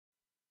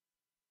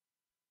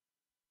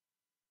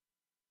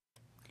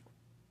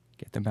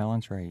Get the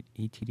balance right.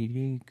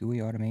 ATDD,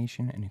 GUI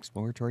automation, and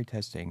exploratory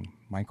testing.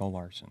 Michael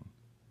Larsen.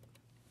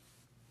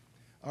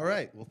 All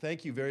right. Well,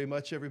 thank you very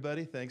much,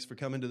 everybody. Thanks for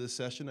coming to this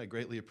session. I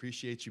greatly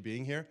appreciate you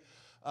being here.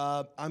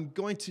 I'm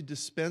going to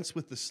dispense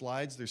with the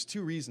slides. There's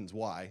two reasons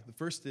why. The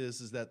first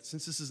is that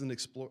since this is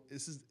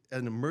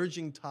an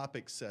emerging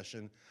topic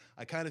session,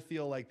 I kind of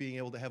feel like being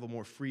able to have a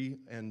more free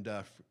and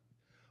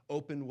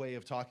open way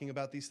of talking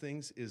about these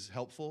things is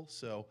helpful.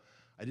 So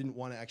I didn't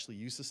want to actually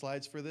use the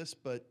slides for this,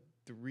 but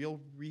the real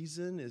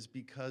reason is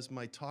because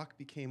my talk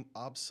became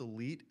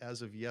obsolete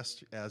as of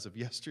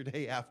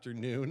yesterday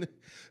afternoon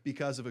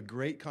because of a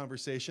great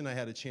conversation I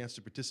had a chance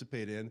to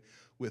participate in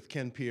with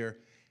Ken Peer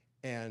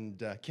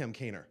and Kim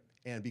Kaner.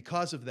 And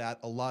because of that,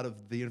 a lot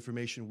of the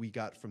information we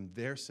got from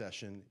their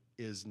session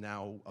is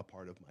now a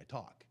part of my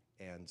talk.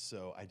 And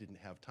so I didn't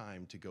have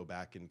time to go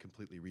back and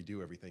completely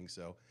redo everything.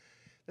 So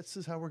this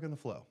is how we're going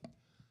to flow.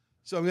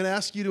 So I'm going to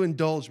ask you to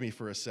indulge me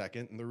for a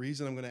second. And the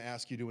reason I'm going to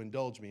ask you to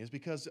indulge me is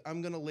because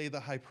I'm going to lay the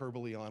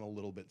hyperbole on a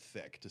little bit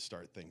thick to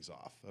start things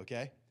off,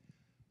 okay?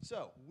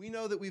 So we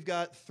know that we've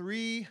got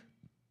three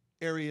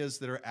areas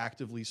that are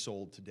actively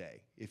sold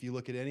today. If you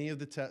look at any of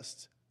the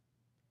tests,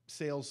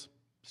 sales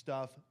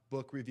stuff,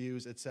 book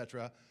reviews,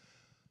 etc.,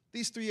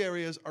 these three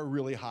areas are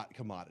really hot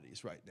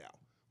commodities right now.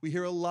 We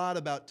hear a lot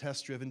about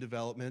test-driven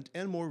development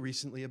and more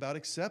recently about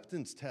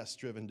acceptance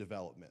test-driven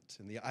development.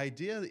 And the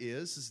idea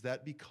is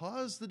that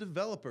because the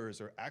developers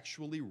are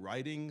actually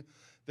writing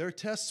their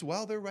tests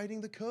while they're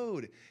writing the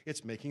code,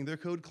 it's making their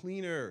code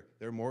cleaner,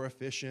 they're more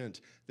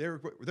efficient,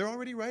 they're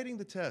already writing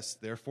the tests,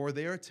 therefore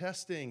they are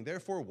testing.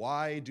 Therefore,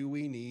 why do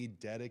we need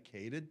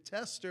dedicated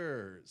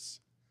testers?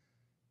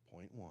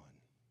 Point one.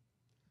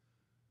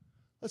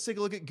 Let's take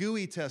a look at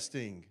GUI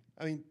testing.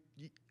 I mean,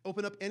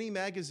 open up any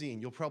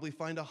magazine, you'll probably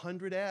find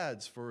 100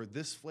 ads for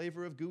this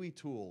flavor of GUI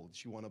tool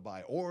that you want to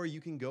buy. Or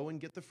you can go and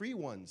get the free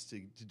ones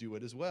to do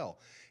it as well.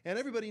 And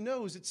everybody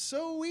knows it's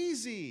so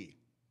easy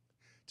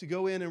to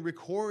go in and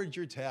record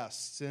your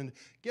tests and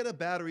get a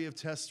battery of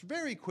tests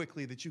very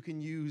quickly that you can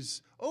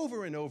use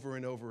over and over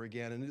and over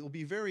again, and it'll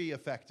be very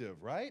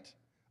effective, right?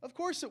 Of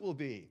course it will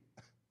be.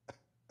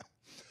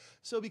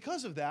 So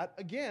because of that,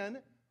 again,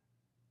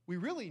 we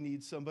really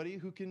need somebody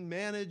who can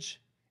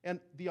manage and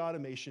the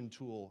automation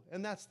tool,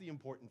 and that's the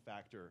important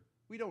factor.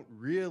 We don't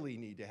really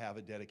need to have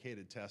a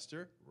dedicated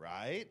tester,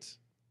 right?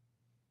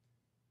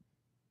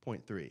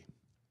 Point three.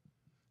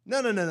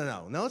 No.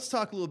 Now let's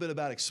talk a little bit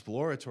about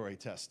exploratory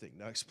testing.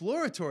 Now,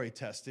 exploratory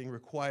testing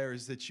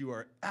requires that you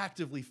are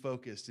actively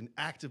focused and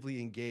actively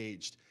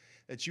engaged,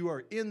 that you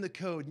are in the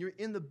code, and you're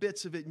in the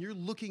bits of it, and you're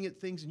looking at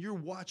things, and you're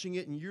watching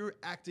it, and you're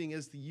acting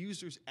as the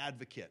user's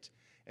advocate.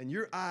 And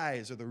your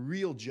eyes are the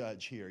real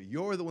judge here.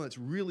 You're the one that's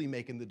really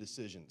making the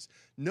decisions.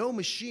 No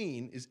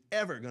machine is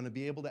ever going to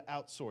be able to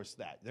outsource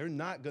that. They're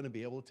not going to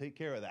be able to take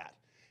care of that.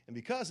 And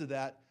because of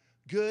that,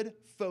 good,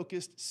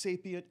 focused,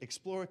 sapient,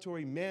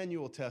 exploratory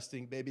manual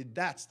testing, baby,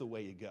 that's the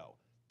way you go.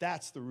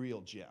 That's the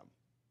real gem.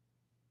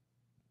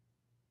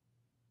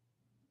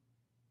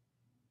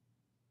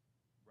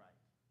 Right.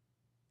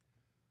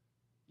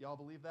 Y'all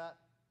believe that?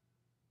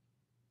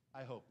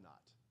 I hope not.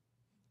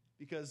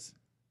 Because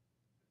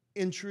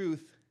in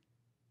truth,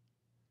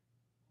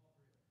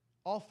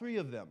 all three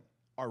of them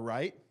are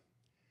right,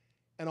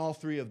 and all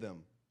three of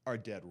them are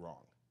dead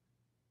wrong.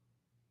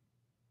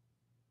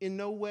 In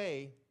no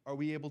way are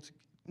we able to,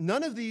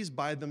 none of these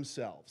by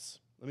themselves,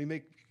 let me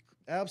make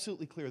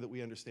absolutely clear that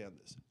we understand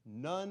this.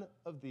 None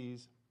of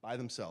these by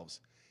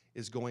themselves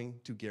is going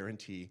to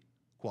guarantee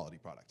quality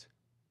product.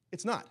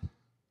 It's not.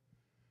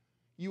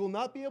 You will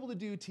not be able to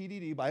do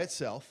TDD by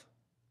itself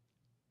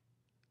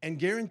and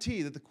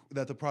guarantee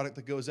that the product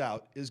that goes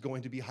out is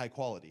going to be high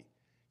quality.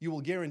 You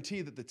will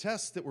guarantee that the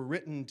tests that were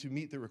written to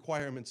meet the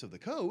requirements of the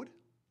code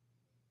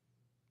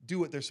do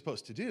what they're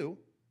supposed to do.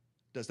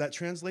 Does that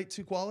translate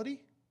to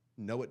quality?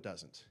 No, it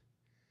doesn't.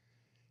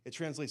 It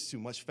translates to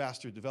much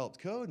faster developed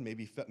code,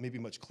 maybe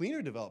much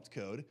cleaner developed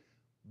code,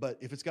 but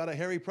if it's got a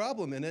hairy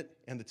problem in it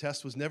and the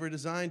test was never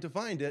designed to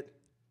find it,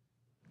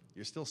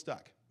 you're still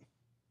stuck.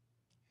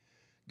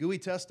 GUI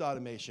test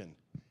automation.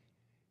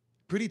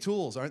 Pretty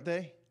tools, aren't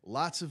they?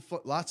 Lots of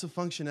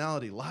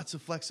functionality, lots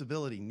of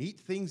flexibility, neat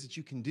things that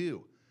you can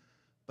do.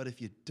 But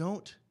if you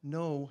don't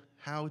know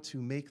how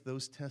to make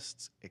those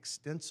tests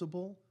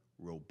extensible,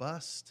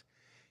 robust,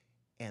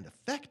 and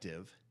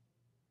effective,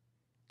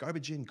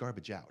 garbage in,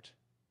 garbage out.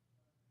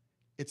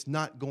 It's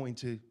not going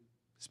to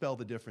spell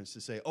the difference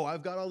to say, oh,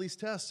 I've got all these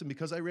tests, and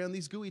because I ran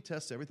these GUI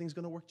tests, everything's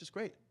going to work just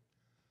great.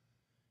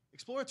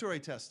 Exploratory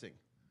testing.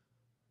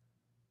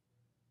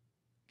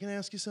 Can I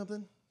ask you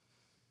something?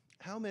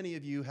 How many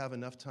of you have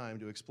enough time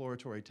to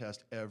exploratory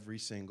test every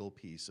single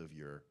piece of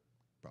your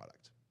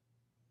product?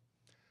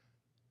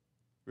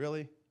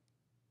 Really?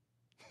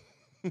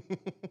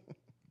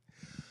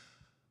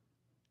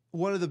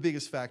 One of the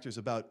biggest factors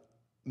about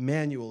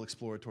manual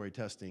exploratory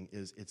testing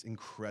is it's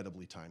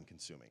incredibly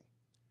time-consuming.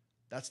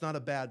 That's not a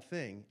bad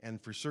thing,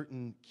 and for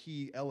certain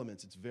key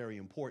elements, it's very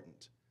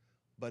important.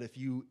 But if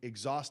you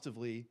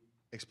exhaustively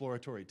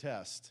exploratory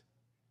test,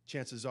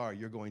 chances are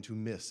you're going to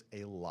miss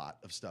a lot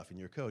of stuff in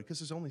your code because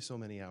there's only so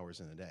many hours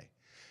in a day.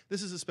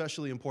 This is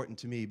especially important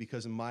to me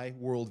because in my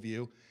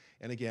worldview,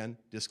 and again,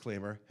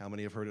 disclaimer, how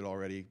many have heard it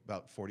already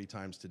about 40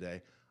 times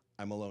today,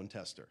 I'm a lone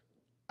tester.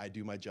 I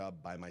do my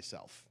job by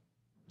myself,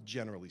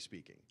 generally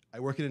speaking. I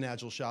work in an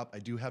agile shop. I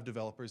do have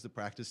developers that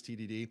practice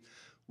TDD.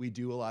 We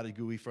do a lot of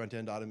GUI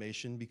front-end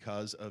automation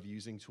because of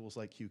using tools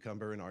like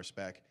Cucumber and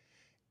RSpec.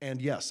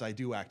 And yes, I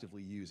do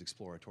actively use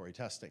exploratory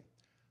testing,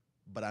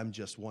 but I'm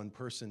just one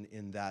person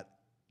in that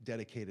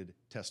dedicated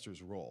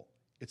tester's role.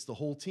 It's the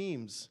whole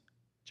team's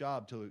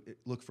job to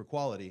look for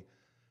quality,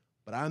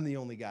 but I'm the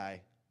only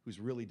guy who's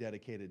really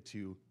dedicated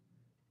to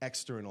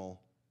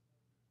external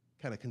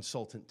kind of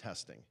consultant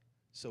testing.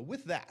 So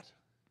with that,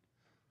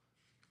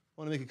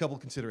 I want to make a couple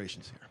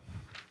considerations here.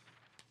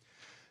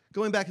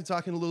 Going back and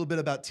talking a little bit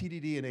about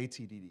TDD and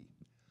ATDD.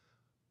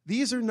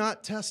 These are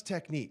not test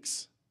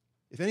techniques.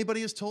 If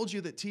anybody has told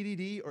you that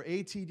TDD or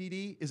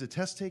ATDD is a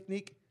test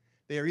technique,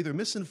 they are either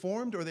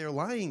misinformed or they are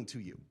lying to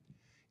you.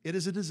 It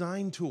is a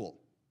design tool.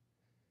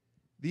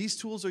 These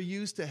tools are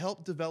used to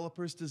help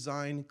developers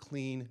design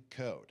clean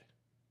code.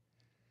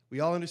 We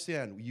all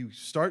understand you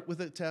start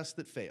with a test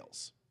that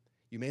fails.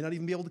 You may not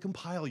even be able to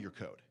compile your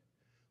code,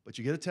 but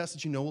you get a test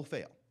that you know will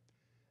fail.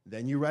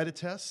 Then you write a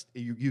test,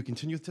 you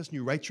continue the test, and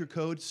you write your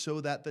code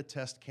so that the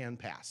test can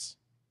pass.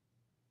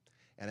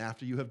 And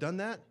after you have done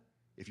that,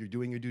 if you're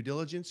doing your due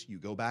diligence, you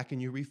go back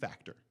and you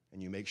refactor,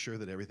 and you make sure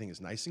that everything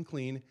is nice and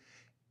clean,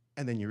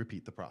 and then you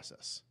repeat the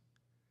process.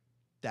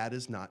 That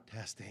is not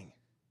testing.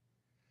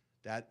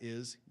 That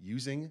is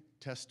using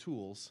test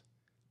tools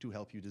to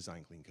help you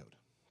design clean code.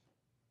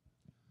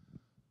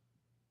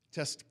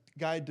 Test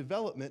guide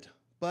development,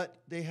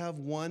 but they have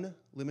one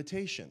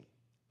limitation.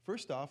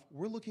 First off,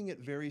 we're looking at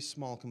very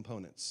small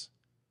components.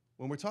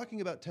 When we're talking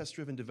about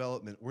test-driven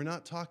development, we're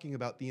not talking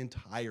about the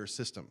entire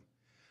system.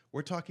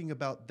 We're talking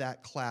about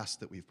that class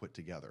that we've put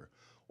together,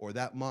 or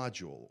that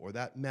module, or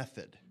that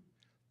method.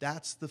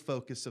 That's the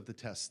focus of the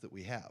tests that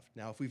we have.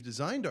 Now, if we've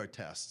designed our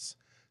tests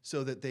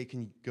so that they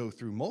can go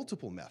through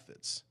multiple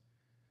methods,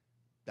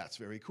 that's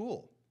very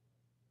cool.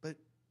 But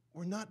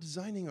we're not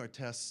designing our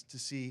tests to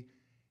see,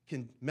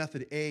 can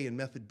method A and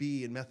method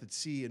B and method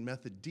C and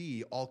method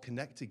D all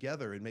connect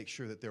together and make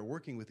sure that they're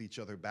working with each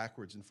other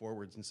backwards and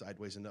forwards and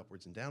sideways and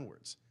upwards and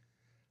downwards.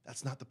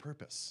 That's not the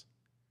purpose.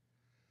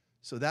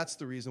 So that's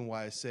the reason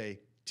why I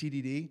say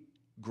TDD,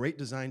 great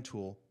design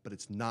tool, but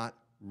it's not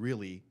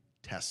really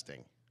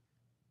testing.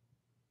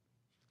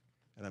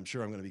 And I'm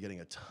sure I'm going to be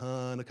getting a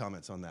ton of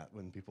comments on that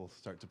when people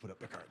start to put up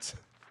their cards.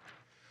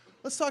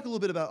 Let's talk a little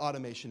bit about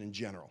automation in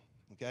general,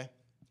 okay?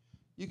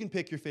 You can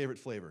pick your favorite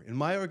flavor. In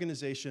my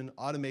organization,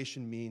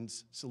 automation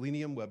means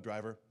Selenium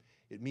WebDriver.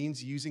 It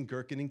means using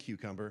Gherkin and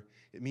Cucumber.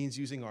 It means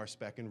using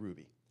RSpec and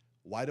Ruby.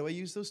 Why do I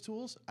use those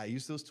tools? I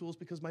use those tools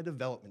because my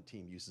development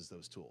team uses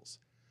those tools.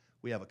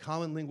 We have a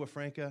common lingua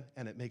franca,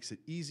 and it makes it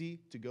easy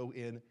to go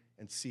in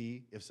and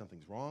see if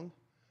something's wrong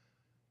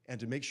and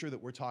to make sure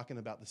that we're talking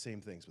about the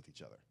same things with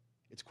each other.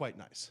 It's quite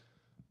nice.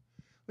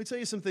 Let me tell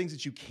you some things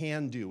that you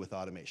can do with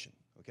automation,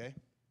 okay?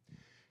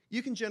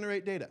 You can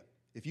generate data.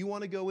 If you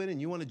want to go in and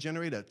you want to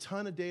generate a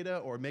ton of data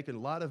or make a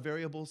lot of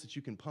variables that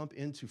you can pump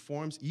into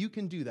forms, you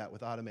can do that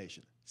with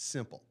automation.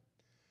 Simple.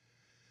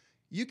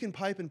 You can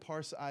pipe and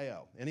parse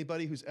I/O.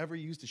 Anybody who's ever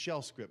used a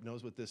shell script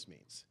knows what this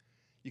means.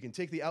 You can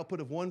take the output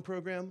of one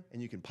program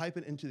and you can pipe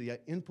it into the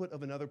input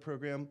of another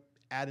program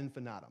ad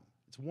infinitum.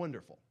 It's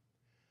wonderful.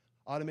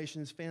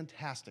 Automation is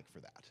fantastic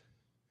for that.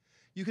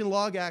 You can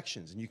log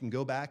actions, and you can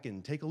go back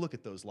and take a look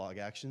at those log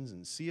actions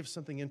and see if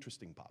something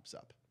interesting pops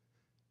up.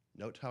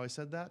 Note how I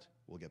said that?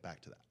 We'll get back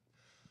to that.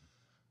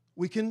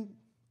 We can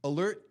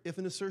alert if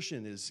an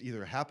assertion is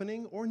either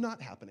happening or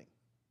not happening,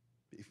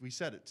 if we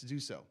set it to do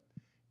so.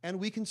 And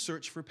we can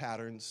search for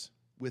patterns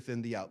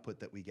within the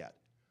output that we get.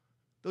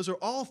 Those are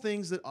all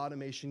things that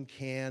automation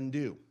can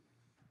do.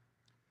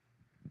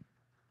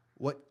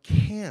 What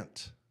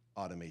can't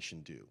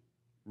automation do,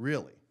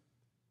 really?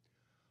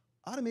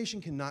 Automation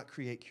cannot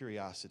create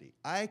curiosity.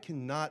 I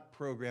cannot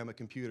program a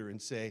computer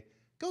and say,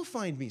 go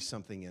find me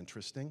something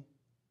interesting.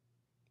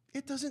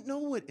 It doesn't know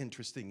what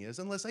interesting is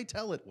unless I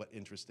tell it what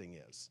interesting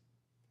is.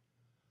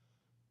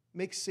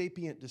 Make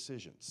sapient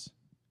decisions.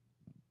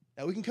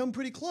 Now, we can come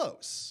pretty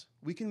close.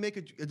 We can make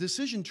a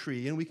decision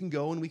tree, and we can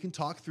go and we can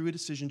talk through a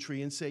decision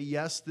tree and say,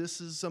 yes, this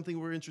is something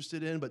we're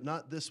interested in, but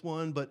not this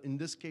one, but in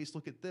this case,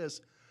 look at this.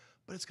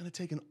 But it's going to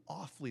take an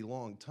awfully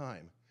long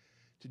time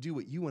to do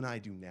what you and I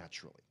do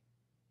naturally.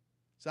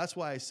 So that's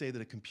why I say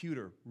that a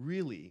computer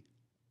really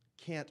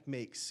can't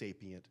make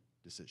sapient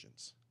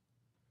decisions.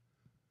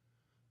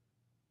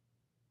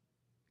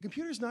 A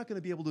computer is not going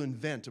to be able to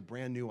invent a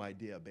brand new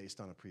idea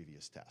based on a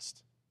previous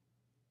test.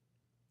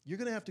 You're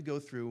going to have to go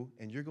through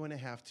and you're going to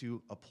have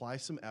to apply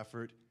some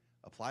effort,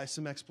 apply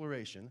some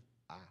exploration,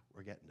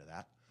 we're getting to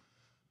that,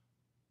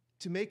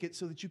 to make it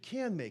so that you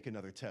can make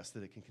another test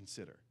that it can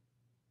consider.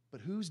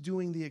 But who's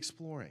doing the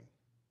exploring?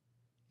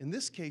 In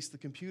this case, the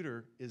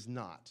computer is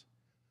not.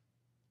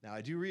 Now,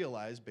 I do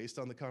realize, based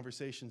on the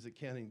conversations that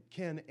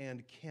Ken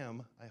and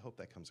Kim, I hope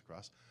that comes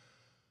across,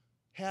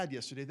 had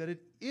yesterday, that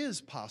it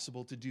is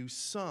possible to do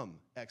some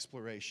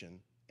exploration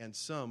and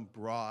some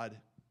broad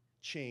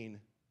chain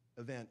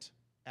event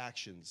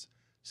actions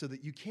so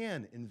that you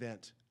can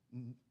invent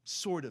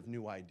sort of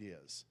new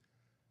ideas,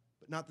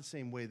 but not the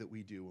same way that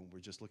we do when we're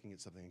just looking at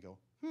something and go,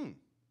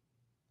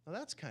 well,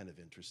 that's kind of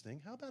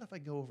interesting. How about if I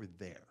go over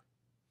there?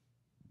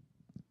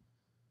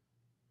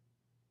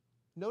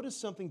 Notice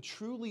something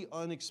truly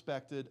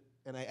unexpected,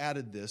 and I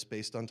added this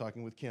based on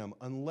talking with Kim,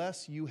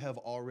 unless you have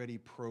already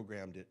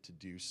programmed it to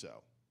do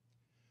so.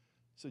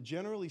 So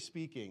generally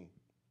speaking,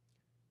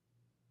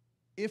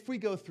 if we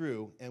go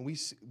through and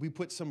we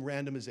put some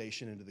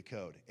randomization into the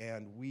code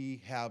and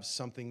we have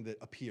something that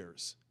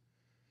appears,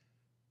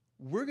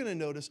 we're going to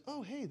notice,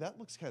 oh, hey, that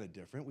looks kind of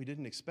different. We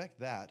didn't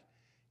expect that.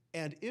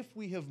 And if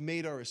we have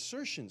made our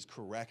assertions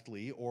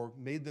correctly or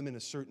made them in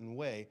a certain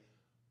way,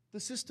 the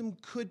system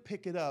could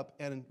pick it up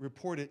and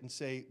report it and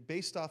say,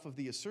 based off of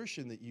the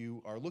assertion that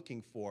you are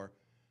looking for,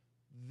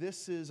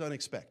 this is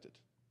unexpected.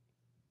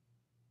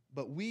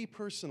 But we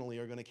personally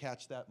are going to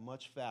catch that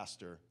much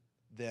faster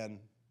than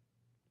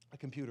a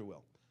computer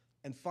will.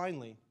 And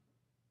finally,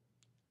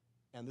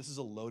 and this is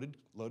a loaded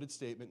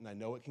statement, and I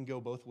know it can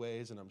go both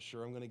ways, and I'm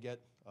sure I'm going to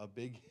get a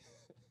big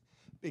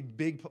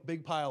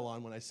pile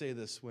on when I say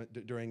this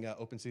during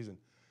open season.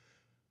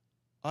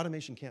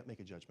 Automation can't make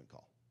a judgment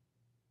call.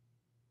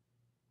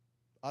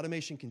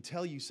 Automation can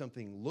tell you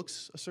something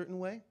looks a certain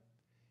way.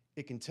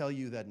 It can tell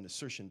you that an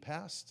assertion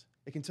passed.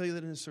 It can tell you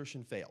that an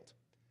assertion failed.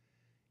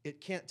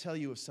 It can't tell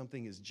you if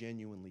something is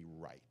genuinely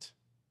right.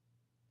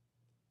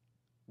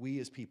 We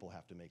as people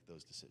have to make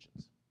those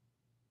decisions.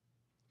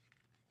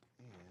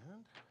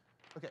 And,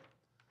 okay.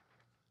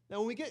 Now,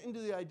 when we get into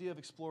the idea of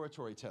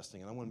exploratory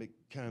testing, and I want to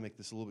kind of make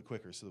this a little bit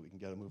quicker so that we can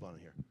get a move on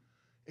here.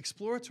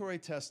 Exploratory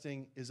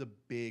testing is a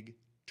big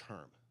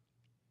term.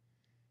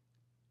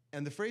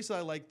 And the phrase that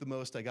I like the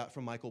most I got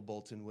from Michael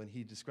Bolton when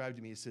he described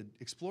to me, he said,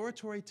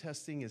 exploratory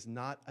testing is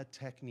not a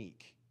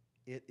technique.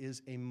 It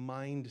is a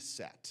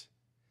mindset.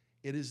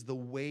 It is the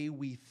way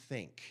we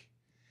think.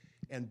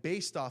 And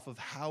based off of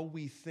how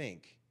we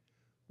think,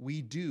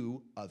 we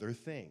do other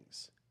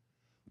things.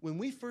 When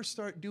we first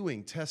start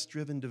doing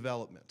test-driven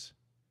development,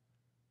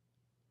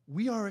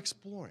 we are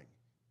exploring.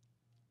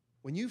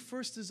 When you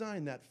first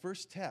design that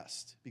first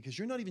test, because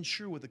you're not even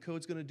sure what the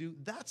code's going to do,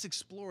 that's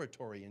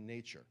exploratory in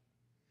nature.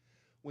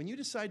 When you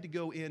decide to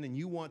go in and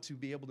you want to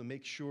be able to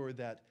make sure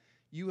that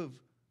you have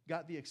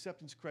got the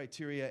acceptance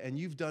criteria and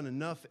you've done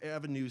enough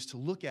avenues to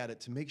look at it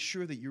to make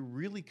sure that you're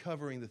really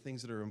covering the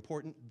things that are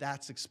important,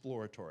 that's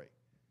exploratory.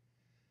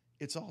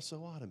 It's also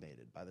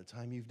automated by the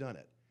time you've done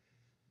it.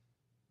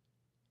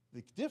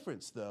 The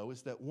difference, though,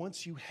 is that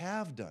once you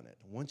have done it,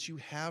 once you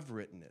have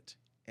written it,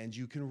 and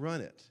you can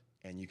run it,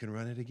 and you can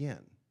run it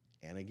again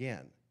and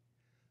again,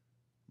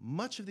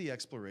 much of the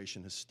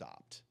exploration has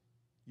stopped.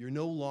 You're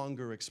no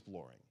longer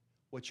exploring.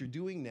 What you're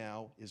doing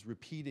now is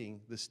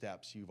repeating the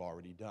steps you've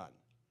already done.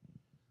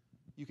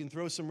 You can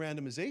throw some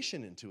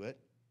randomization into it,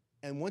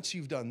 and once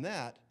you've done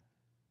that,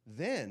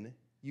 then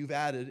you've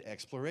added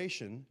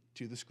exploration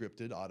to the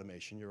scripted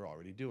automation you're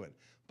already doing.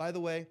 By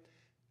the way,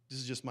 this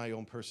is just my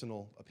own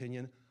personal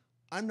opinion.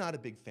 I'm not a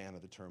big fan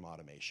of the term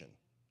automation,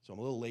 so I'm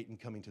a little late in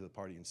coming to the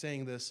party and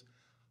saying this.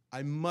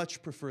 I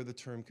much prefer the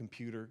term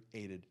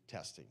computer-aided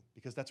testing,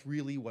 because that's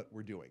really what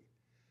we're doing.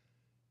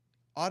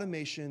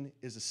 Automation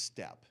is a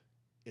step.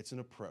 It's an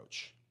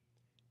approach.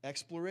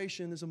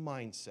 Exploration is a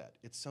mindset.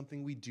 It's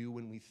something we do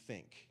when we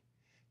think.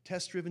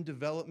 Test-driven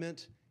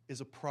development is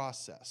a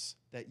process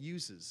that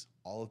uses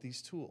all of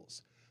these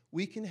tools.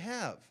 We can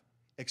have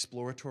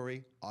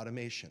exploratory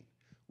automation.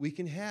 We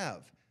can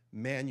have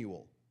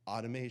manual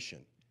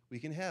automation. We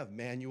can have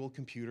manual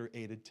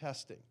computer-aided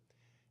testing.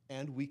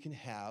 And we can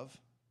have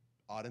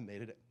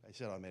automated, I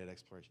said automated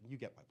exploration. You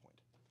get my point.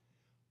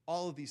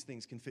 All of these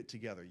things can fit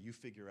together. You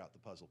figure out the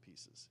puzzle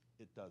pieces.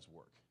 It does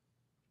work.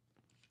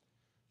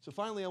 So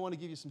finally, I want to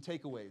give you some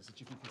takeaways that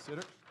you can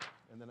consider,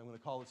 and then I'm going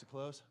to call this a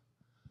close.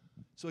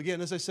 So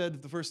again, as I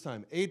said the first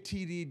time,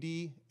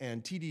 ATDD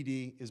and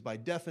TDD is by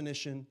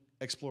definition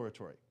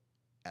exploratory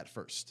at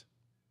first.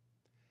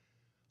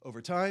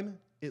 Over time,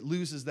 it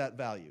loses that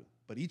value.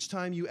 But each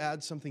time you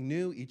add something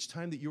new, each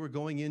time that you are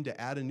going in to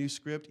add a new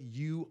script,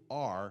 you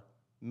are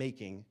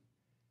making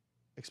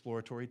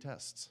exploratory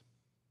tests.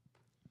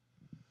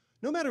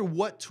 No matter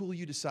what tool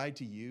you decide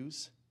to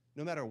use,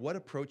 no matter what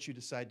approach you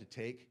decide to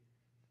take,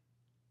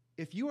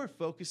 if you are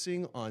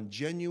focusing on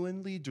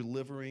genuinely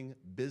delivering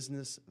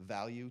business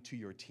value to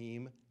your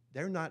team,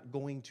 they're not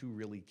going to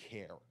really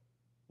care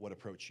what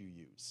approach you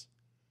use.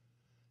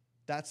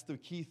 That's the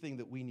key thing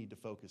that we need to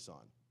focus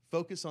on.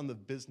 Focus on the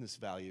business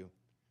value.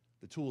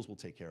 The tools will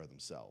take care of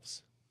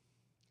themselves.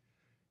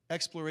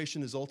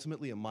 Exploration is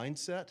ultimately a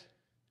mindset,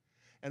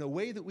 and a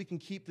way that we can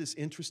keep this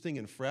interesting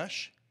and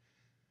fresh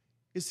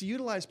is to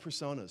utilize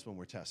personas when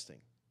we're testing.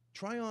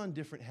 Try on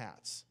different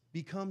hats.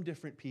 Become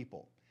different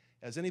people.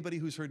 As anybody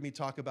who's heard me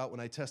talk about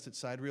when I test at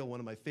Sidereal, one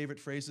of my favorite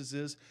phrases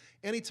is,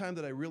 anytime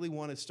that I really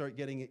want to start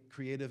getting it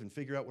creative and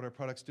figure out what our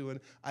product's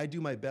doing, I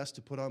do my best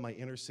to put on my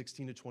inner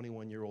 16 to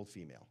 21-year-old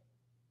female.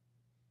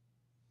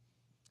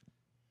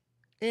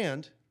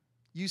 And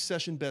use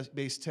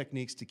session-based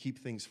techniques to keep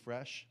things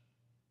fresh.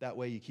 That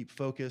way you keep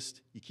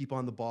focused, you keep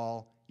on the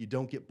ball, you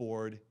don't get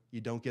bored, you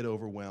don't get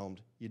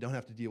overwhelmed, you don't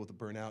have to deal with the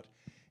burnout.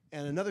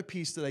 And another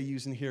piece that I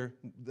use in here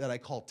that I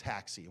call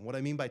taxi. And what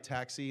I mean by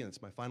taxi, and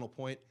it's my final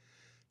point,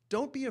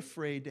 don't be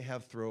afraid to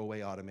have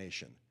throwaway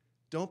automation.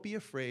 Don't be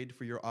afraid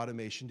for your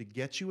automation to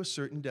get you a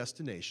certain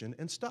destination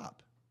and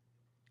stop.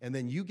 And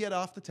then you get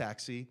off the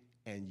taxi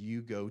and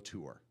you go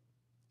tour.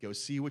 Go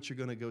see what you're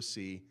gonna go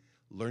see,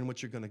 learn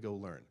what you're gonna go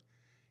learn.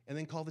 And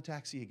then call the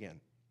taxi again,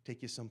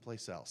 take you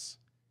someplace else.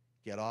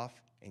 Get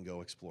off and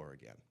go explore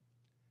again.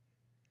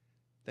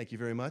 Thank you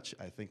very much.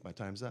 I think my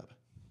time's up.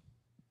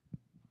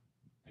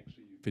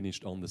 Actually, you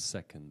finished on the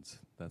second.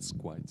 That's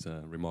quite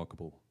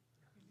remarkable.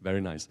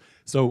 Very nice.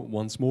 So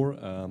once more,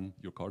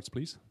 your cards,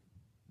 please.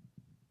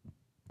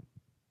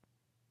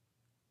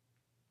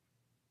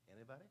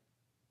 Anybody?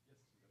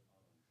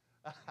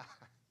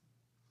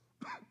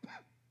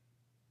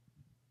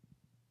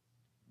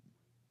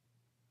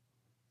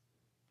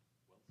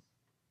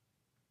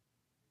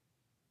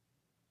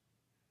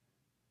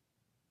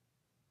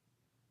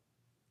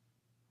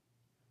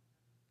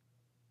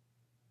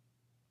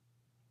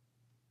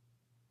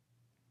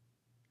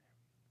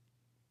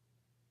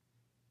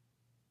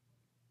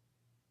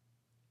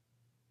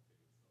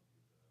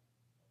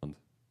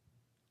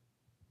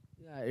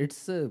 Yeah,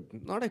 it's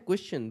not a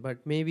question,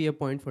 but maybe a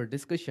point for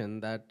discussion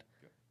that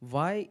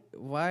why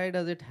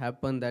does it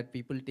happen that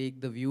people take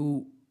the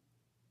view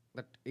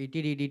that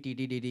ATDD,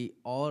 TDDD,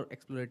 or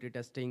exploratory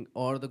testing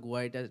or the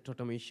GUI test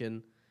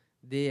automation,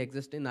 they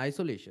exist in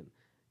isolation.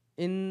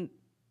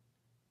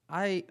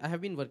 I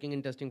have been working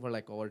in testing for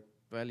like over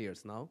 12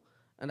 years now,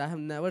 and I have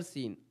never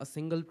seen a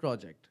single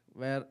project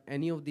where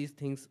any of these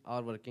things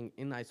are working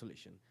in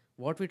isolation.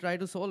 What we try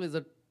to solve is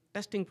a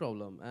testing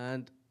problem,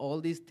 and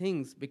all these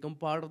things become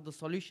part of the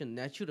solution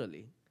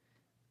naturally.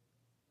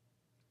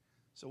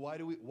 So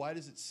why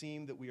does it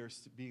seem that we are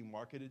being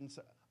marketed?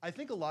 I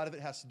think a lot of it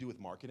has to do with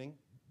marketing,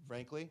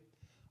 frankly.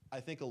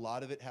 I think a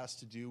lot of it has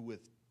to do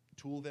with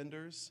tool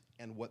vendors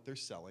and what they're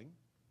selling.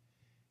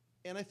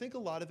 And I think a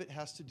lot of it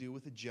has to do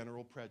with a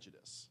general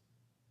prejudice.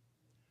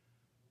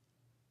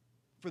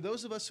 For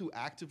those of us who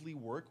actively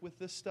work with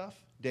this stuff,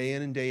 day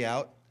in and day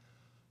out,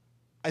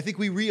 I think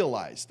we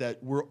realize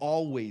that we're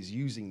always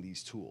using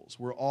these tools.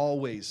 We're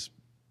always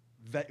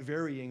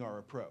varying our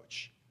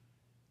approach.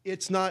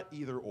 It's not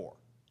either or.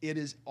 It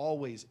is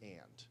always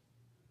and.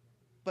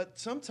 But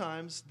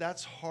sometimes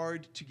that's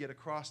hard to get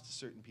across to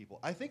certain people.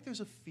 I think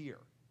there's a fear.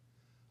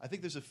 I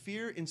think there's a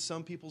fear in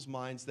some people's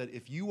minds that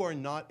if you are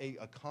not an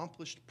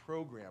accomplished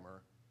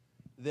programmer,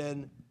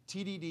 then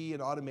TDD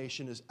and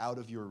automation is out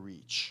of your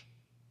reach.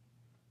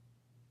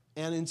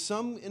 And in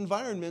some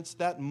environments,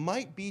 that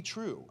might be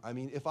true. I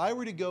mean, if I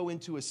were to go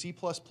into a C++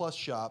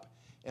 shop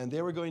and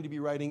they were going to be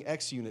writing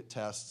XUnit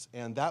tests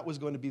and that was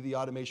going to be the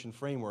automation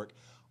framework,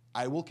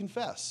 I will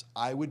confess,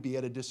 I would be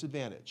at a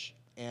disadvantage.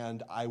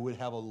 And I would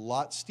have a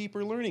lot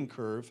steeper learning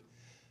curve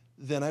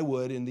than I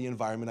would in the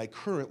environment I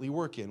currently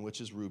work in,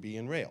 which is Ruby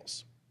and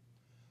Rails.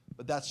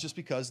 But that's just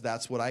because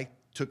that's what I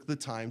took the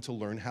time to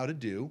learn how to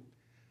do.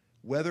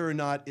 Whether or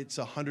not it's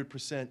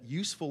 100%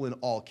 useful in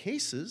all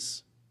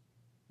cases,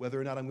 whether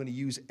or not I'm going to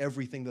use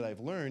everything that I've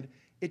learned,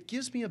 it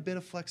gives me a bit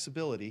of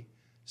flexibility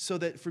so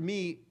that for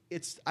me,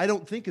 I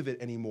don't think of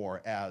it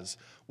anymore as,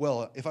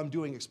 well, if I'm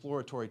doing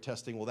exploratory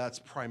testing, well, that's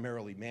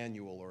primarily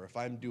manual, or if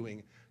I'm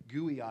doing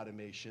GUI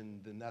automation,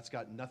 then that's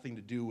got nothing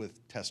to do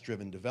with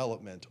test-driven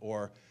development,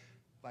 or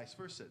vice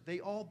versa. They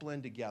all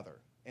blend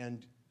together,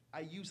 and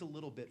I use a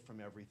little bit from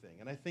everything,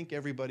 and I think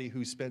everybody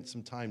who spent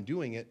some time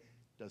doing it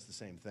does the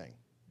same thing.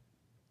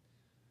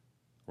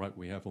 Right,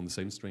 we have on the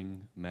same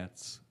string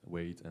Matt,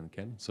 Wade, and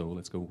Ken, so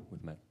let's go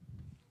with Matt.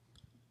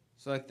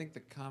 So I think the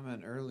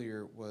comment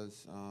earlier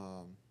was,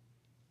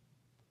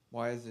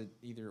 why is it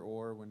either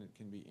or when it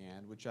can be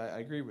and, which I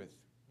agree with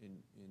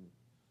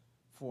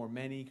for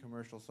many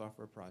commercial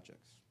software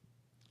projects.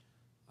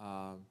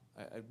 I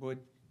would,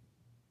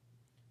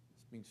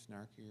 being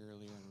snarky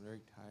earlier, I'm very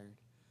tired.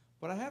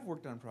 But I have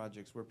worked on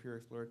projects where pure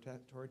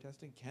exploratory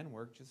testing can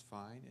work just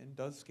fine and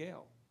does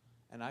scale.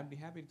 And I'd be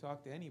happy to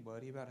talk to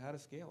anybody about how to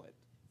scale it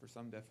for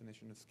some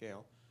definition of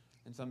scale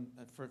and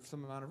for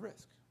some amount of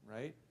risk,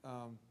 right?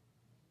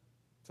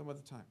 Some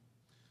other time.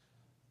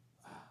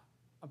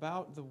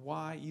 About the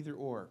why either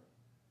or.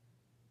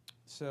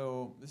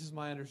 So this is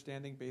my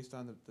understanding based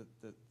on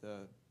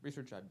the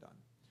research I've done.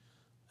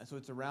 And so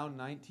it's around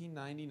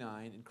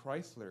 1999, and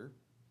Chrysler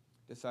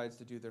decides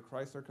to do their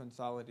Chrysler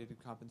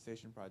Consolidated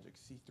Compensation Project,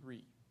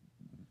 C3.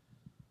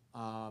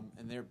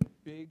 And they're a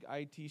big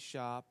IT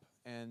shop,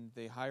 and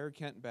they hire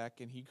Kent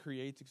Beck, and he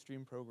creates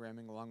extreme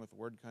programming along with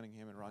Ward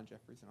Cunningham and Ron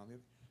Jeffries and all the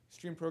other.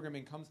 Extreme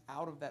programming comes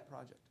out of that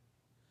project.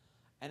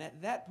 And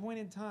at that point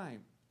in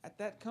time, at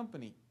that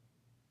company,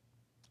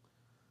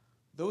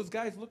 those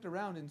guys looked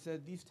around and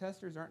said, these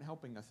testers aren't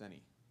helping us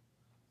any.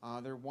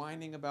 They're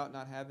whining about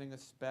not having a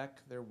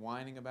spec. They're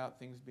whining about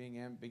things being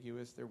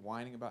ambiguous. They're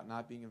whining about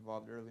not being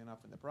involved early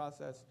enough in the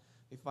process.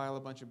 They file a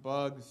bunch of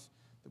bugs.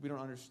 that we don't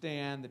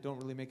understand, that don't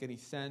really make any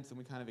sense, and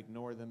we kind of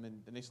ignore them,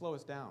 and they slow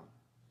us down.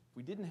 If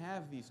we didn't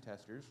have these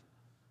testers,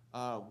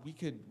 we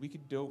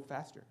could go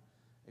faster.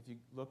 If you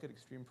look at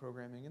Extreme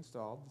Programming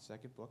Installed, the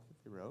second book that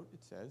they wrote,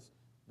 it says,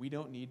 we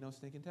don't need no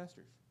stinking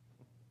testers.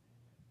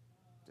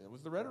 That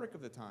was the rhetoric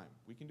of the time.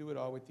 We can do it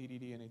all with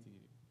TDD and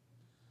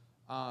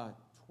ATDD.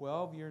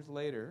 12 years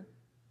later,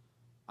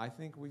 I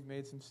think we've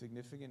made some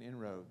significant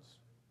inroads.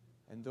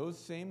 And those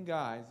same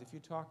guys, if you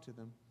talk to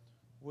them,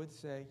 would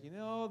say, you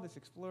know, this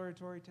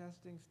exploratory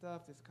testing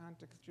stuff, this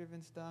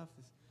context-driven stuff,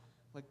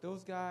 like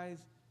those guys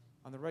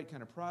on the right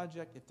kind of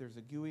project, if there's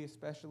a GUI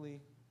especially,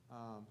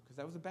 because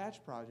that was a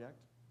batch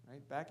project,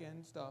 right?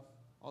 Back-end stuff,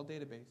 all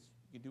database.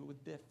 You could do it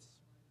with diffs.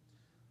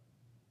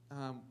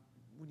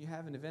 When you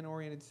have an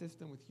event-oriented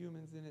system with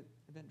humans in it,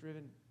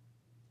 event-driven,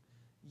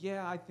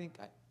 yeah, I think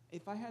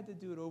if I had to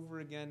do it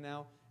over again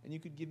now, and you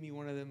could give me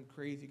one of them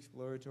crazy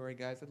exploratory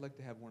guys, I'd like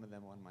to have one of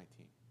them on my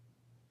team.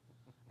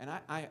 And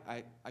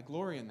I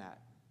glory in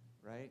that,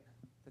 right?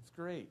 That's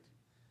great.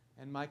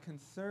 And my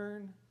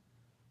concern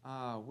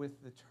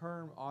with the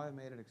term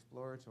automated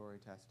exploratory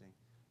testing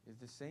is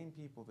the same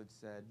people that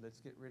said, let's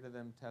get rid of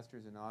them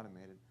testers and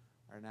automated,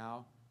 are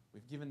now,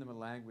 we've given them a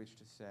language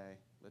to say,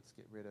 let's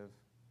get rid of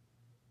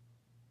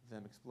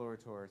them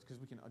exploratories,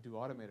 because we can do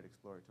automated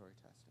exploratory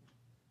testing.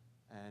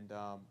 And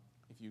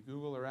if you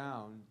Google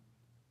around,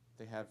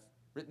 they have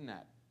written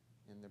that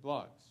in their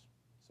blogs.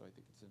 So I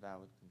think it's a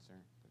valid concern,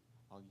 but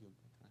I'll yield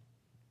my time.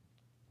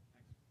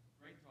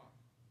 Thanks. Great talk.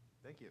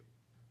 Thank you.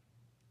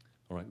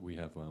 All right, we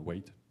have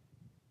Wade.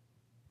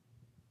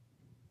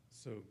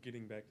 So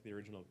getting back to the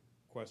original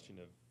question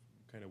of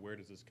kind of where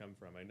does this come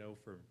from, I know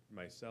for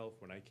myself,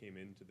 when I came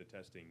into the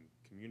testing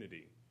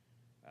community,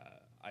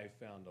 I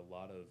found a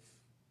lot of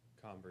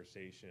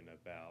conversation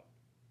about,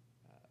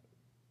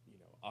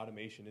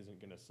 automation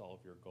isn't going to solve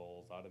your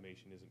goals.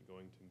 Automation isn't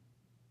going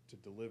to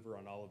deliver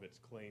on all of its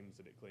claims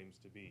that it claims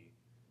to be.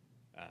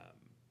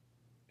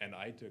 And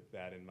I took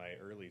that in my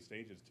early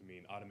stages to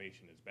mean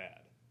automation is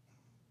bad.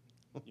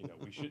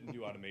 We shouldn't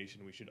do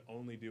automation. We should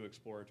only do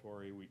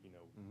exploratory.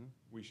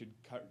 We should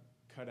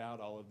cut out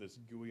all of this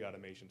GUI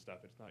automation stuff.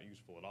 It's not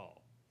useful at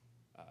all.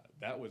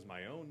 That was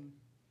my own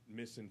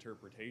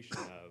misinterpretation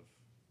of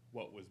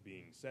what was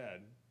being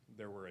said.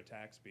 There were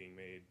attacks being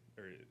made,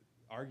 or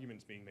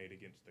arguments being made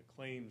against the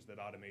claims that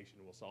automation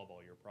will solve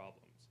all your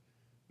problems,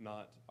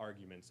 not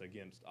arguments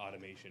against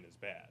automation is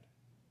bad.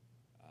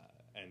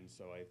 And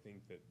so I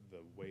think that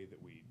the way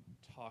that we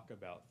talk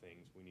about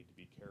things, we need to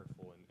be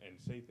careful and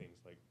say things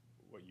like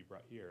what you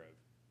brought here of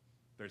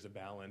there's a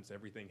balance,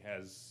 everything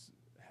has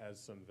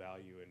some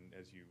value, and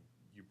as you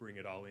bring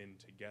it all in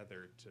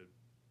together to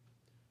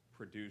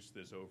produce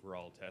this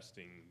overall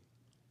testing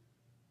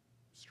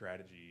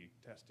strategy,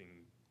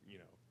 testing,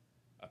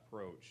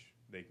 approach,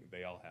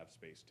 they all have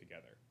space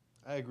together.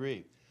 I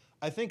agree.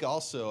 I think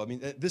also,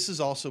 this is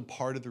also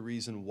part of the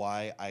reason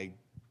why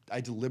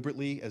I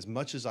deliberately, as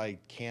much as I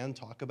can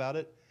talk about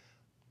it,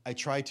 I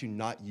try to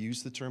not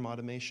use the term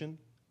automation.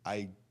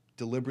 I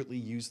deliberately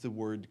use the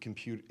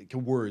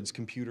words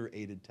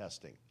computer-aided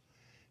testing.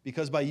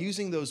 Because by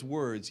using those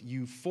words,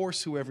 you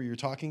force whoever you're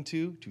talking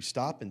to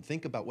stop and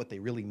think about what they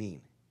really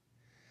mean.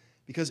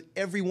 Because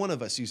every one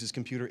of us uses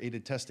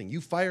computer-aided testing.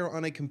 You fire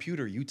on a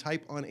computer, you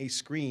type on a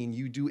screen,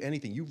 you do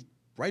anything. You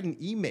write an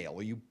email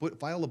or you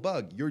file a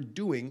bug. You're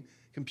doing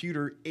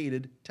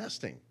computer-aided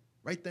testing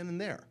right then and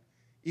there,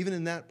 even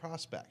in that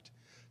prospect.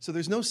 So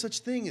there's no such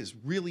thing as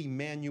really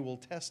manual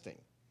testing.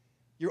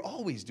 You're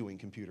always doing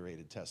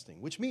computer-aided testing,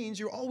 which means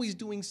you're always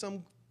doing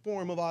some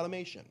form of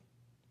automation.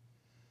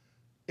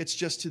 It's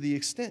just to the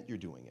extent you're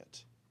doing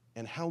it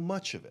and how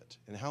much of it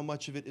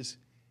is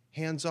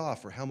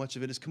hands-off, or how much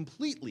of it is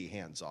completely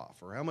hands-off,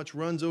 or how much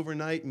runs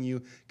overnight and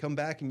you come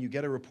back and you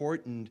get a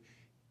report, and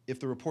if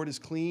the report is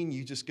clean,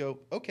 you just go,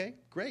 okay,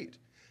 great.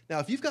 Now,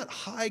 if you've got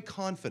high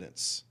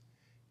confidence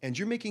and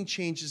you're making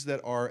changes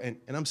that are, and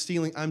I'm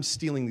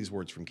stealing these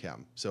words from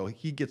Kem, so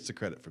he gets the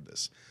credit for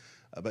this,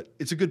 but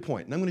it's a good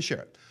point, and I'm going to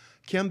share it.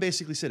 Kem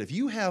basically said, if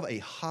you have a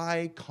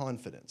high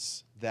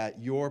confidence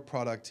that your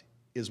product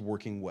is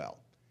working well,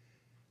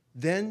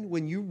 then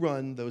when you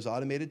run those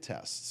automated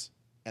tests,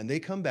 and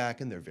they come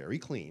back and they're very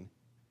clean,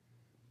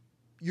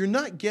 you're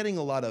not getting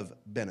a lot of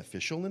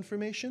beneficial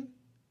information,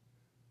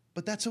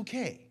 but that's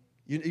okay.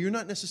 You're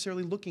not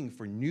necessarily looking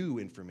for new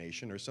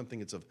information or something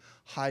that's of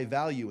high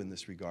value in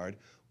this regard.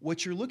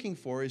 What you're looking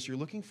for is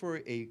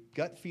a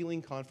gut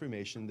feeling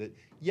confirmation that,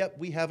 yep,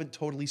 we haven't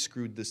totally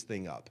screwed this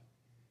thing up,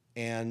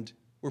 and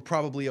we're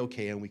probably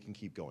okay and we can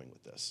keep going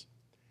with this.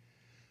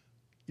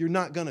 You're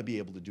not going to be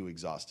able to do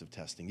exhaustive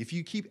testing. If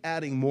you keep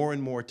adding more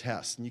and more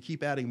tests, and you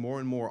keep adding more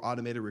and more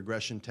automated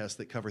regression tests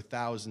that cover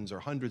thousands or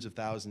hundreds of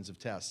thousands of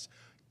tests,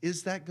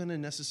 is that going to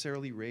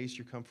necessarily raise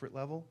your comfort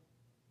level?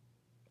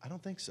 I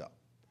don't think so.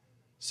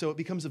 So it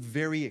becomes a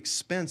very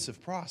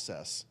expensive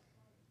process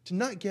to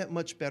not get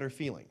much better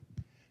feeling.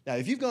 Now,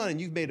 if you've gone and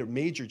you've made a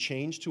major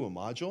change to a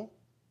module,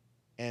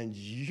 and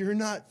you're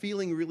not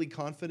feeling really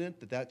confident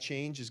that that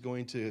change is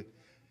going to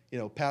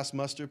pass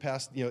muster,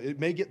 it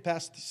may get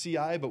past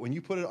CI, but when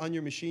you put it on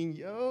your machine,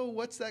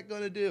 what's that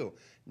going to do?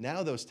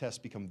 Now those tests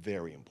become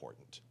very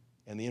important,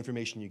 and the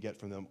information you get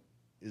from them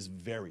is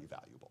very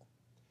valuable.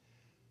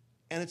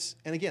 And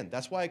again,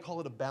 that's why I call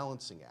it a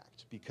balancing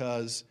act,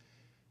 because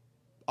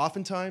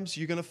oftentimes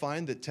you're going to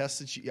find that tests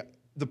that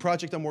the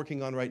project I'm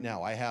working on right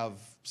now, I have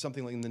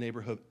something like in the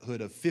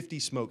neighborhood of 50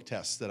 smoke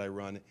tests that I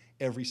run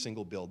every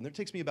single build, and it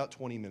takes me about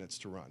 20 minutes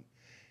to run.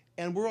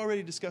 And we're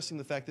already discussing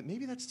the fact that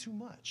maybe that's too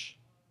much.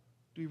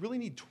 Do we really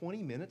need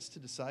 20 minutes to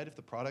decide if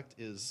the product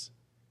is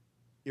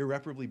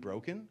irreparably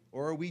broken?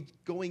 Or are we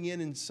going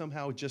in and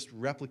somehow just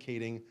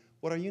replicating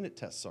what our unit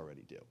tests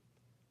already do?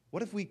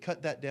 What if we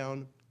cut that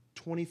down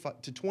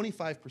to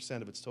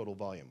 25% of its total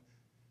volume?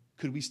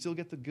 Could we still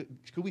get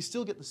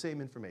the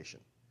same information,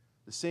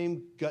 the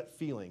same gut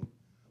feeling,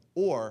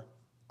 or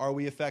are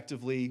we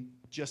effectively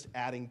just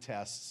adding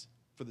tests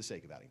for the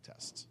sake of adding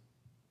tests?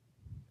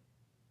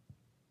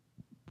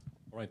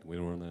 All right,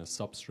 we're on a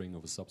substring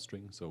of a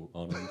substring, so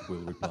Arnold will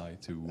reply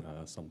to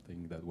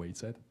something that Wade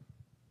said.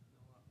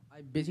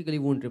 I basically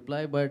won't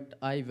reply, but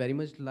I very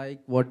much like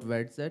what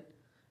Wade said.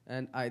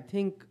 And I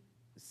think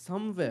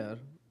somewhere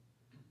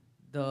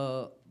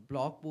the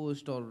blog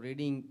post or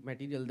reading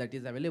material that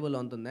is available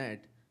on the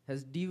net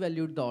has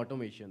devalued the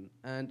automation.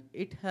 And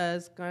it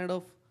has kind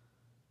of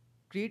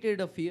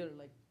created a fear,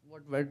 like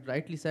what Wade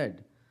rightly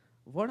said.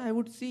 What I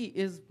would see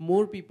is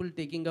more people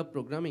taking up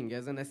programming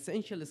as an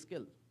essential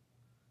skill.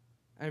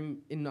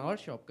 In our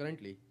shop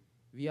currently,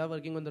 we are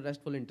working on the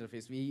RESTful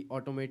interface. We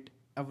automate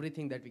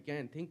everything that we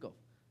can think of.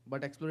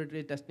 But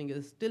exploratory testing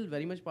is still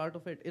very much part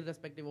of it,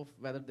 irrespective of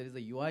whether there is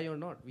a UI or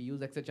not. We use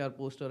XHR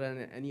poster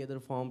and any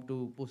other form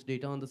to post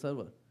data on the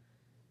server.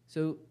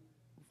 So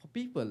for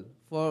people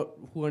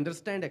who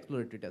understand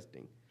exploratory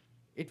testing,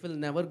 it will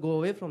never go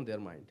away from their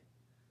mind.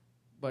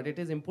 But it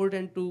is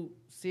important to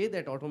say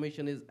that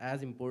automation is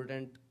as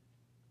important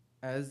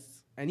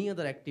as any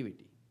other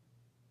activity.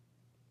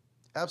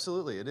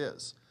 Absolutely, it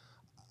is.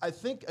 I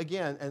think,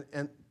 again,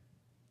 and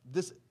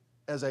this,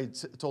 as I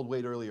told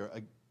Wade earlier,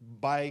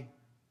 by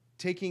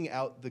taking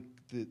out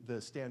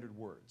the standard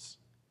words,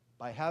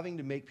 by having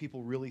to make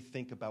people really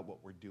think about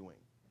what we're doing,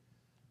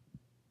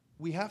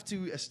 we have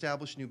to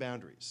establish new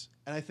boundaries.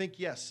 And I think,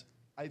 yes,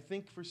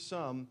 for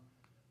some,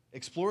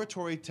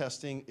 exploratory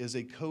testing is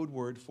a code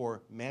word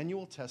for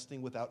manual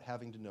testing without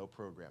having to know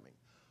programming.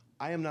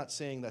 I am not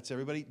saying that's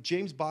everybody.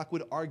 James Bach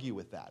would argue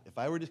with that. If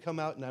I were to come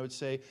out and I would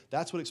say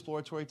that's what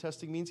exploratory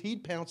testing means,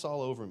 he'd pounce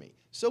all over me.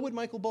 So would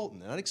Michael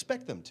Bolton, and I'd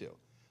expect them to.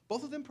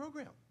 Both of them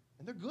program,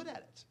 and they're good at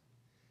it.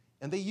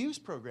 And they use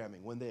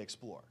programming when they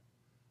explore.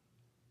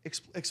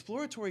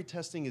 Exploratory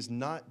testing is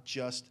not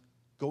just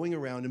going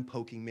around and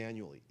poking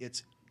manually.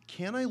 It's,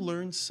 can I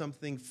learn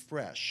something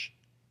fresh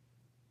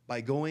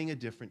by going a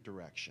different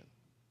direction?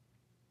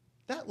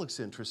 That looks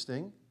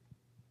interesting.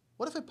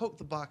 What if I poke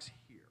the box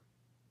here?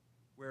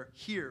 Where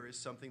here is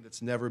something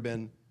that's never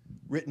been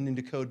written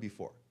into code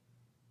before.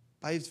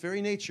 By its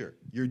very nature,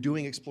 you're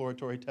doing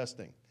exploratory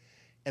testing.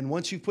 And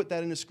once you put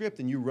that in a script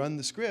and you run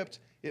the script,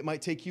 it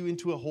might take you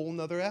into a whole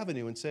nother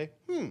avenue and say,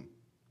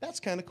 that's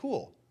kind of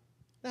cool.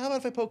 Now how about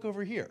if I poke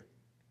over here?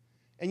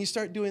 And you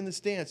start doing this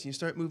dance and you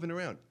start moving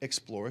around.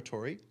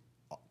 Exploratory,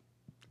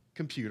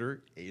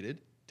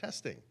 computer-aided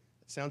testing.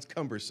 It sounds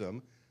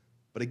cumbersome,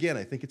 but again,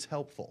 I think it's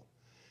helpful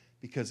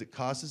because it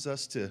causes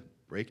us to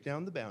break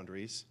down the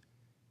boundaries,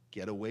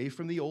 get away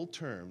from the old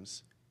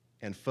terms,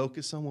 and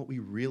focus on what we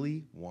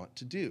really want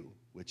to do,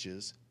 which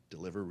is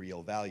deliver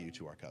real value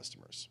to our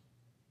customers.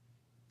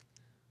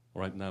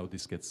 All right, now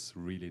this gets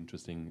really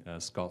interesting.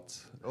 Scott,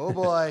 oh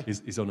boy,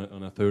 is on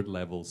a third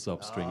level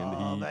substring,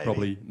 and he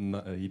probably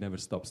he never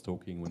stops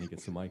talking when he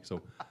gets the mic.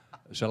 So,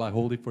 shall I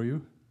hold it for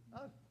you?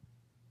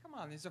 Come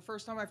on, this is the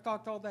first time I've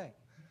talked all day.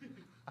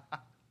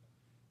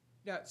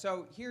 Yeah.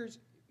 So here's,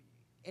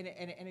 and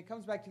it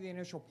comes back to the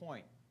initial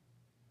point.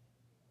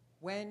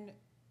 When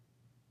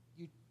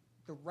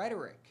the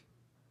rhetoric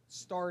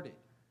started,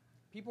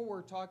 people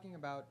were talking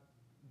about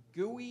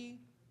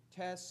GUI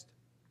test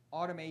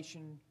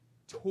automation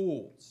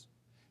tools.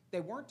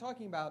 They weren't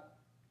talking about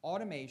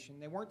automation.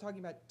 They weren't talking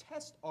about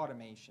test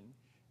automation.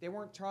 They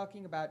weren't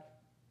talking about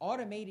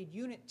automated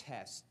unit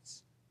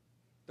tests.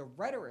 The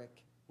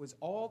rhetoric was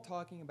all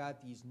talking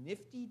about these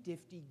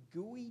nifty-difty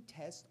GUI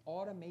test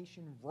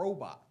automation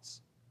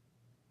robots.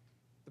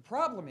 The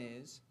problem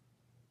is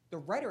the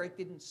rhetoric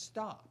didn't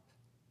stop.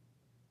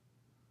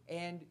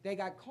 And they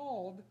got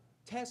called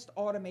test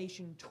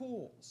automation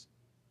tools.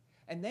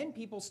 And then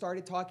people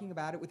started talking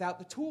about it without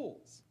the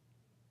tools.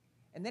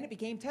 And then it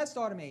became test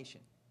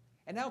automation.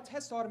 And now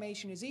test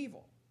automation is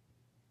evil.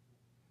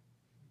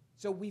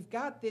 So we've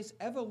got this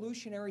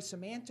evolutionary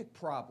semantic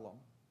problem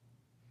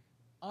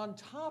on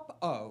top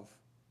of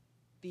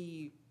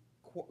the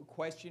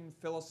question,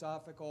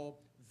 philosophical,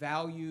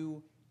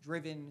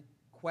 value-driven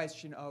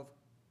question of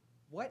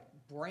what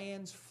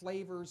brands,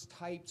 flavors,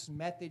 types,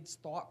 methods,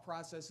 thought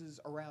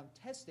processes around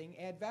testing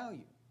add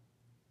value.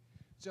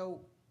 So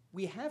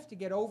we have to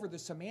get over the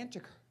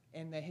semantic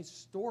and the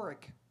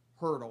historic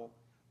hurdle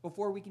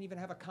before we can even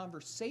have a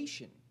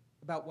conversation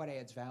about what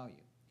adds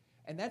value.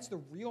 And that's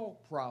the real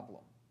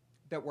problem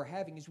that we're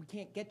having, is we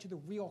can't get to the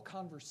real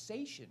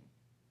conversation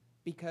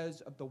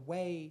because of the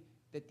way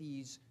that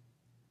these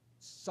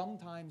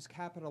sometimes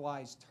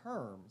capitalized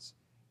terms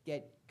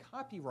get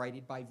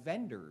copyrighted by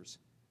vendors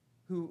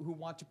who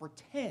want to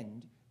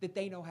pretend that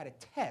they know how to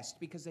test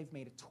because they've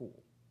made a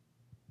tool.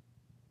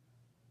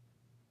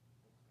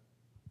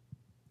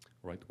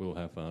 Right, we'll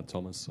have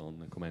Thomas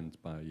on a comment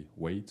by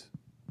Wade.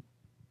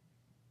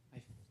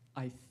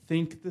 I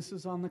think this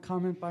is on the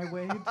comment by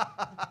Wade.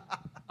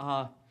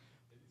 All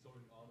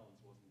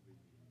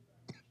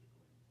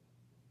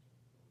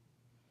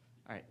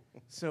right,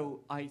 so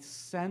I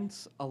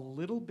sense a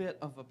little bit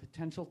of a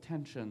potential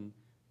tension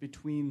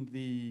between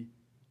the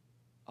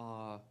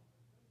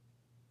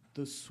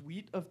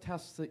suite of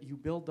tests that you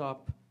build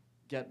up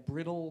get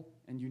brittle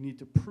and you need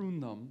to prune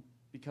them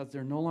because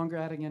they're no longer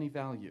adding any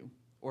value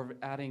or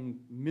adding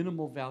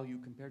minimal value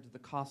compared to the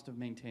cost of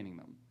maintaining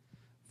them,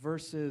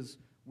 versus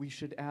we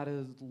should add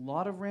a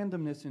lot of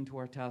randomness into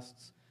our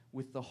tests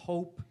with the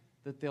hope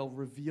that they'll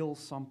reveal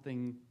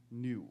something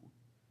new.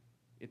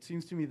 It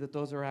seems to me that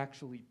those are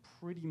actually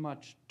pretty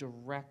much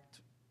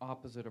direct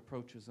opposite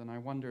approaches, and I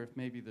wonder if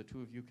maybe the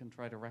two of you can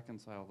try to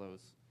reconcile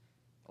those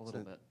a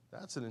little bit.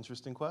 That's an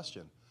interesting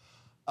question.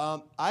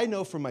 I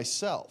know for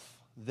myself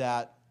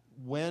that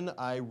when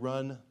I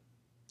run,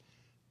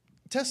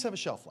 tests have a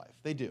shelf life.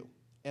 They do.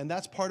 And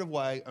that's part of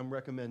why I'm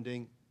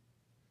recommending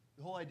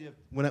the whole idea of,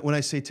 when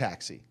I say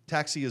taxi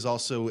is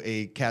also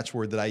a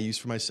catchword that I use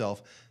for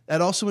myself.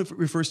 That also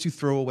refers to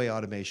throwaway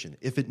automation.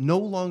 If it no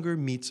longer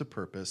meets a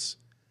purpose,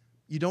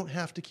 you don't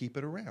have to keep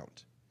it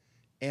around.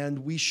 And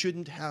we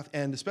shouldn't have,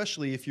 and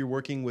especially if you're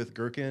working with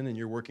Gherkin and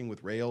you're working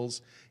with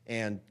Rails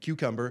and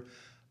Cucumber,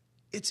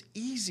 it's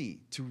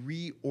easy to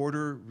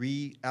reorder,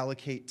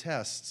 reallocate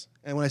tests.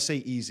 And when I say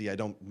easy, I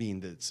don't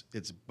mean that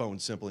it's bone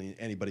simple and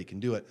anybody can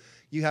do it.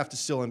 You have to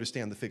still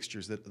understand the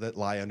fixtures that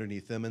lie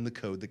underneath them and the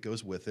code that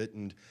goes with it.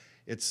 And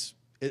it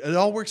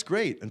all works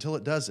great until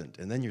it doesn't,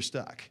 and then you're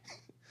stuck.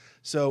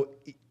 So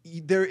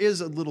there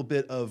is a little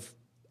bit of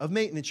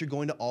maintenance you're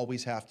going to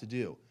always have to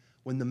do.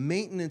 When the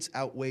maintenance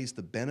outweighs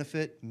the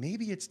benefit,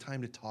 maybe it's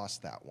time to toss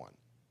that one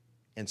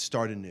and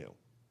start anew.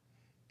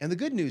 And the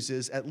good news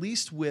is, at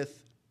least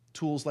with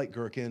tools like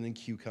Gherkin and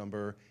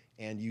Cucumber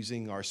and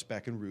using our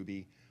spec and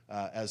Ruby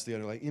as the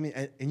underlying,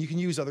 and you can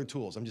use other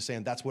tools. I'm just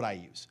saying that's what I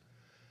use.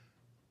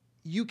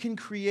 You can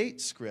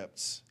create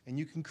scripts and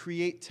you can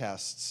create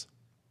tests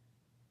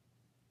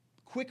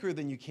quicker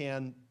than you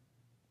can.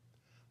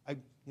 You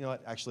know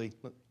what? Actually,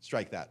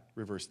 strike that.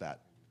 Reverse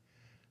that.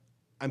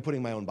 I'm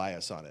putting my own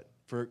bias on it.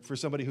 For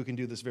somebody who can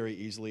do this very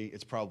easily,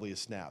 it's probably a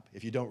snap.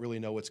 If you don't really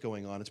know what's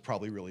going on, it's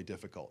probably really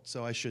difficult.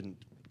 So I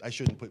shouldn't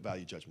put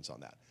value judgments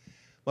on that.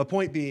 My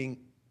point being,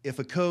 if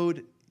a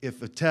code,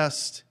 if a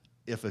test,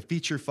 if a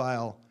feature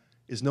file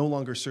is no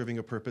longer serving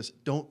a purpose,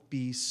 don't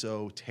be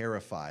so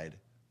terrified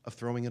of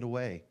throwing it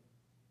away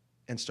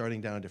and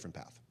starting down a different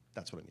path.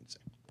 That's what I mean to say.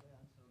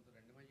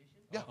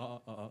 Yeah.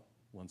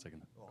 1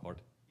 second.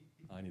 Card.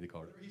 I need a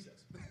card. He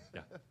says.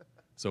 Yeah.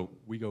 So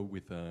we go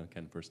with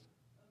Ken first.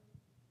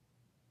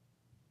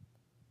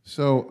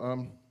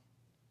 So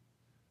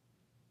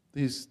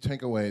these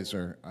takeaways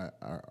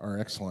are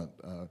excellent.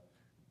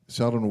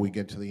 Seldom will we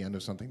get to the end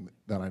of something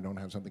that I don't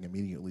have something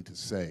immediately to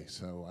say.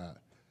 So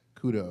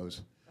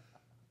kudos.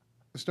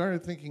 I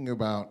started thinking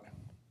about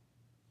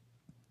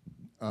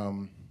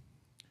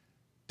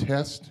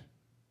test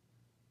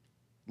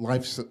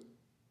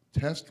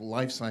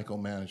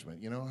lifecycle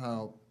management. You know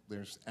how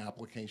there's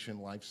application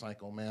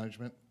lifecycle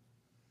management?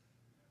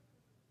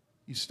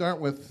 You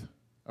start with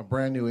a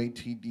brand new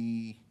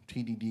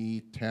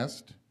ATDD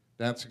test.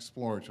 That's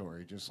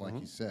exploratory, just like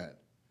you said,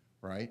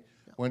 right?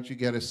 Yeah. Once you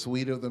get a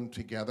suite of them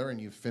together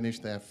and you finish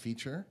that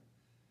feature,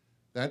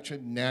 that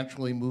should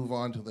naturally move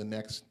on to the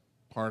next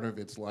part of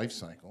its life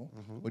cycle,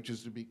 which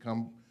is to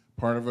become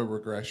part of a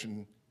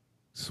regression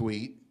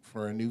suite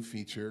for a new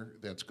feature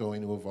that's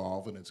going to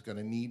evolve, and it's going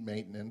to need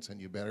maintenance, and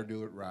you better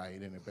do it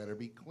right, and it better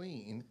be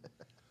clean.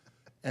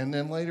 And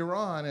then later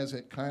on, as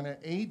it kind of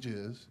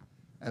ages,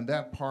 and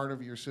that part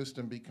of your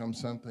system becomes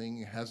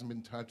something hasn't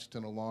been touched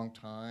in a long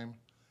time,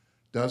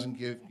 doesn't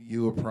give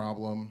you a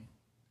problem,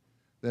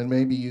 then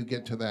maybe you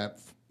get to that,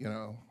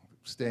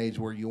 stage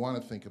where you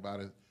want to think about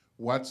it.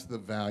 What's the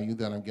value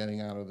that I'm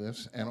getting out of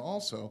this? And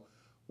also,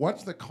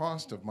 what's the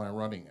cost of my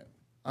running it?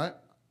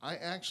 I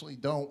actually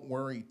don't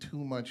worry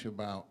too much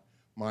about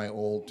my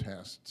old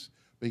tests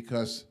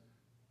because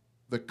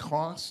the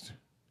cost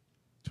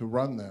to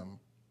run them,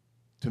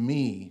 to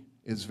me,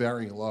 is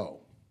very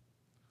low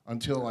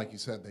until, like you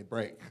said, they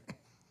break,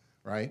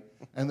 right?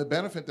 And the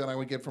benefit that I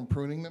would get from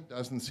pruning them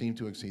doesn't seem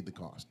to exceed the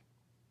cost.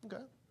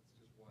 Okay.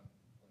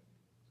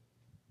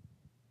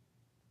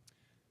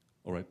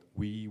 All right,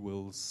 we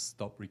will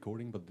stop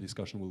recording, but the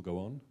discussion will go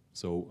on.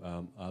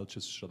 So I'll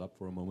just shut up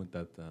for a moment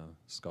that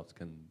Scott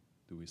can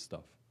do his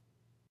stuff.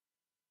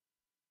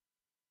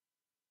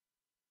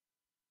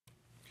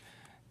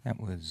 That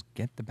was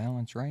Get the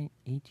Balance Right,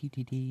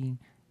 ATDD,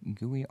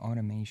 GUI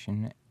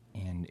Automation,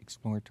 and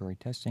Exploratory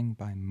Testing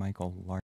by Michael Larsen.